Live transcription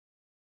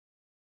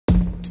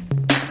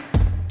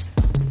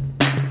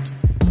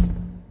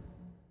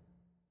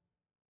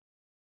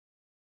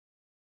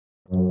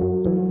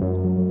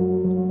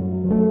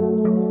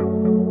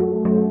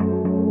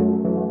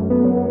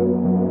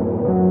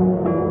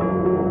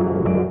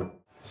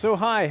So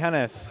hi,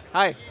 Hannes.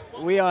 Hi.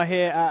 We are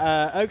here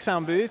at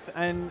Oeksound booth,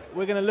 and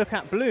we're going to look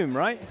at Bloom,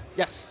 right?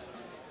 Yes.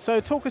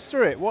 So talk us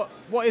through it. What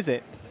is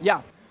it?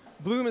 Yeah.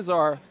 Bloom is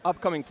our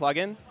upcoming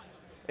plugin.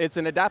 It's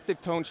an adaptive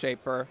tone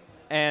shaper,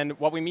 and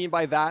what we mean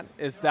by that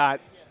is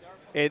that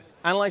it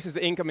analyzes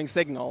the incoming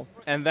signal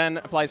and then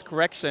applies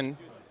correction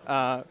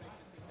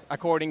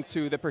according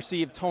to the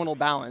perceived tonal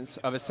balance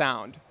of a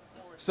sound.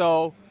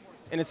 So,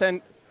 in a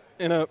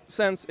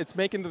sense, it's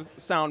making the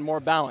sound more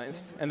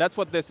balanced, and that's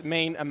what this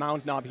main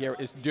amount knob here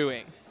is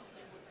doing.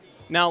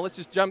 Now, let's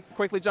just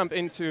quickly jump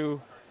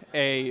into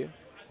an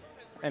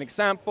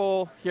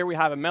example. Here we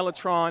have a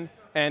mellotron,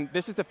 and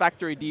this is the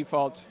factory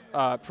default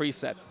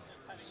preset.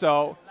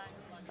 So,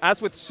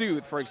 as with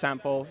Soothe, for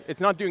example,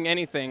 it's not doing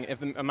anything if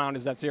the amount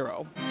is at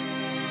 0.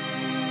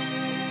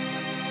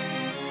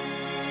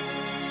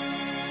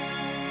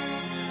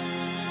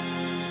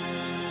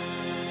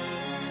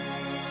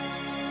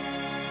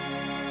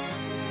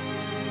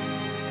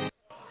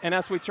 And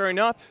as we turn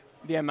up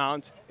the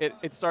amount,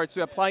 it starts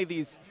to apply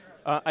these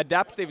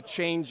adaptive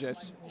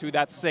changes to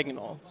that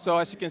signal. So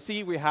as you can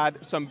see, we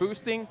had some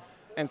boosting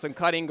and some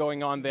cutting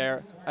going on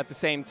there at the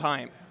same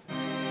time.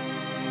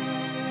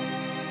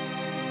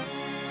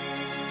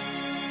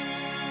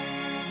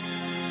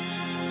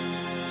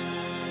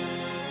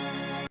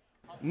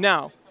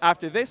 Now,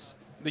 after this,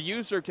 the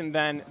user can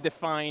then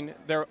define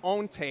their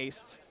own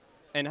taste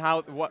and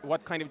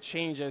what kind of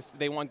changes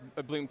they want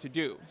Bloom to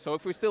do. So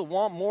if we still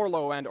want more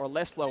low end or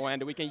less low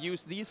end, we can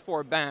use these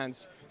 4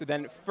 bands to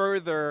then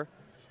further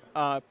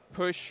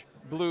push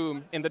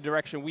Bloom in the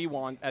direction we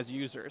want as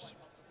users.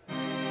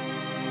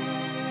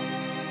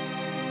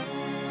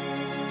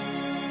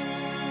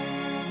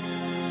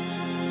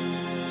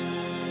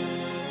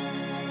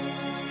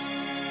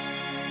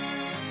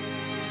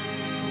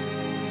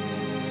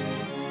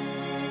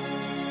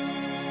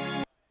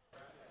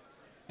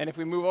 And if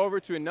we move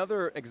over to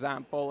another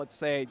example, let's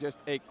say just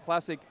a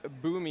classic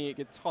boomy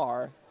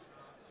guitar,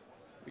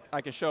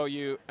 I can show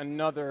you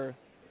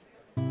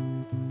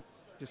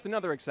just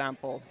another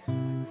example.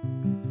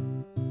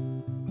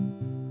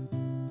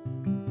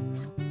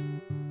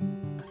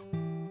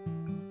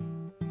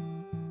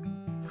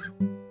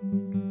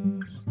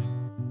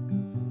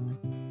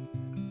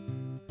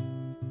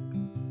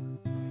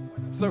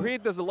 So here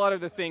it does a lot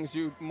of the things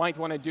you might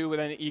want to do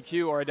with an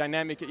EQ or a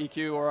dynamic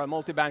EQ or a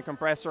multiband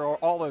compressor or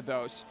all of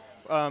those.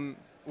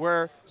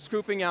 We're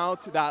scooping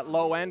out that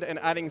low end and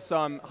adding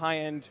some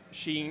high-end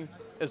sheen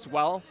as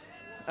well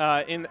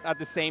at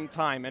the same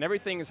time. And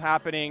everything is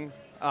happening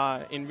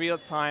in real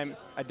time,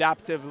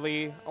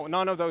 adaptively.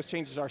 None of those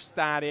changes are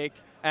static.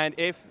 And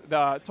if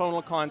the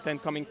tonal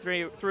content coming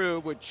through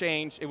would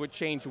change, it would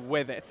change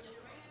with it.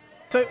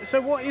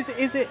 So what is it?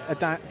 Is it a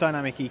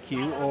dynamic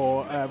EQ,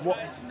 or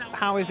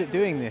how is it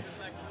doing this?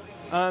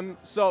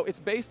 So it's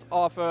based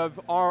off of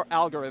our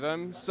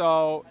algorithm.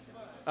 So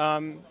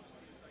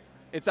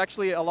it's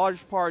actually a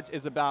large part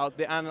is about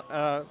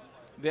the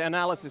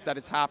analysis that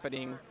is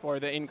happening for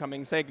the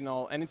incoming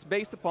signal, and it's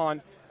based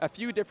upon a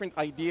few different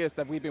ideas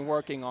that we've been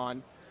working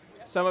on.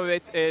 Some of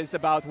it is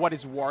about what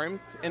is warmth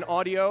in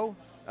audio.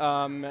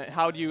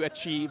 How do you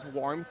achieve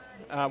warm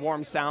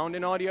sound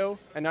in audio?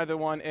 Another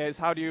one is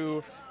how do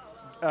you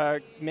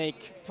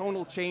make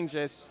tonal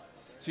changes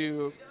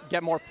to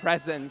get more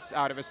presence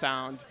out of a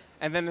sound.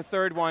 And then the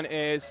third one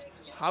is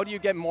how do you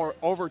get more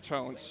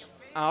overtones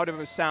out of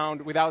a sound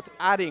without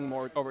adding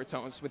more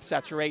overtones with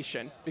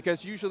saturation?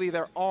 Because usually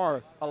there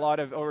are a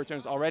lot of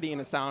overtones already in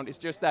a sound. It's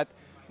just that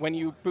when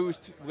you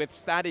boost with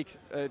static,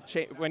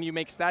 when you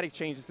make static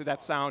changes to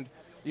that sound,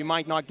 you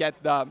might not get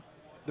the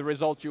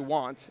result you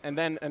want. And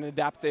then an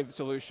adaptive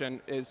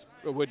solution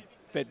would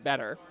fit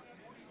better.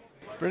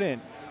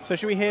 Brilliant. So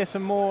should we hear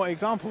some more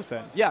examples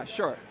then? Yeah,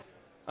 sure.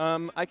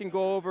 I can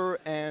go over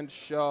and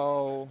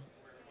show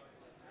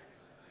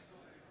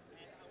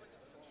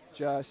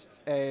just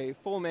a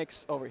full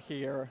mix over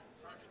here.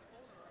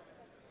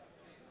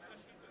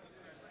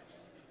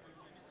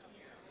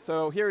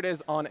 So here it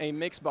is on a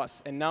mix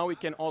bus, and now we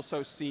can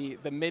also see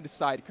the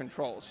mid-side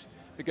controls.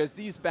 Because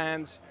these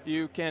bands,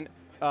 you can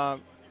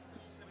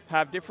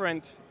have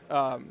different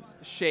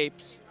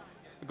shapes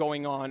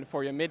going on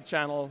for your mid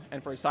channel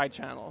and for a side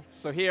channel.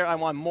 So here I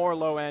want more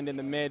low end in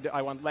the mid,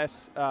 I want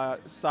less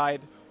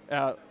side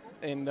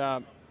in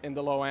the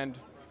low end.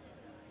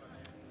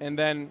 And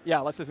then, yeah,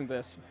 let's listen to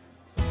this.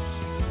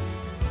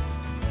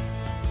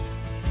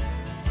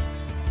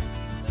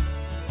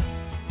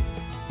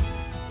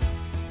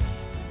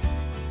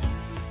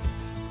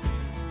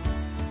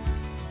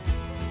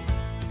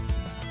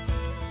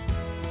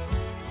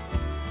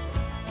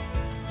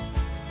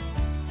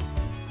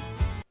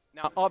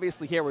 Now,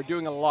 obviously here we're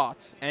doing a lot,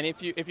 and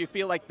if you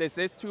feel like this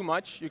is too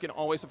much, you can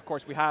always, of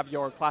course, we have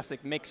your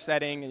classic mix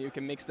setting, and you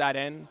can mix that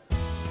in.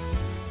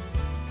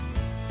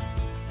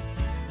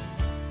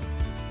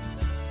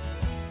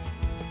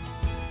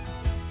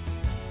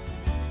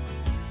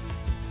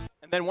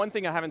 And then one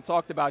thing I haven't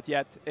talked about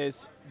yet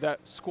is the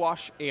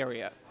squash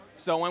area.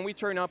 So when we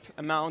turn up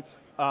amount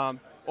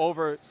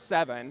over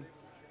 7,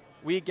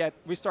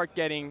 we start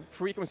getting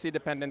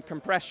frequency-dependent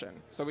compression.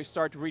 So we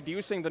start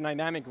reducing the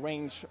dynamic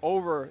range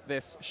over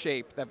this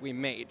shape that we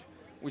made,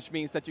 which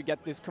means that you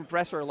get this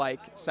compressor-like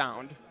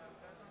sound.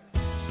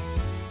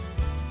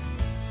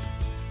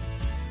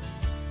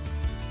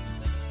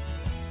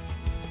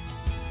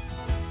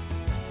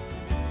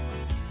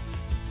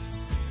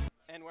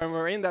 And when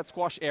we're in that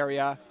squash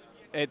area,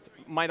 it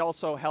might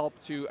also help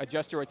to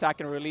adjust your attack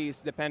and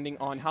release depending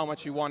on how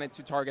much you want it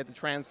to target the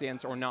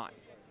transients or not.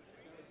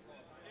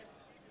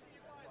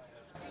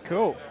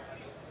 Cool.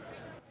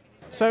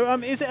 So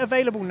is it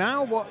available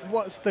now?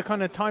 What's the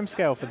kind of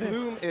timescale for this?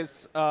 Bloom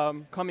is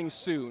coming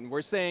soon.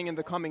 We're saying in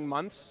the coming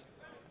months.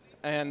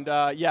 And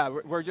yeah,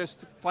 we're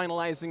just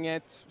finalizing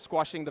it,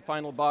 squashing the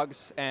final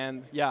bugs,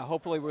 and yeah,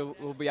 hopefully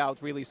we'll be out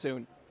really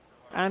soon.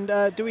 And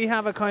do we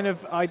have a kind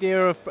of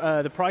idea of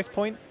the price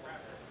point?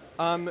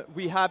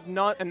 We have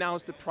not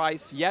announced the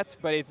price yet,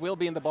 but it will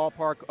be in the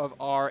ballpark of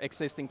our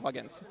existing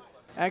plugins.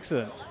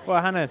 Excellent. Well,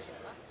 Hannes,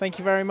 thank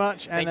you very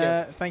much,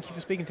 and thank you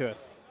for speaking to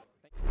us.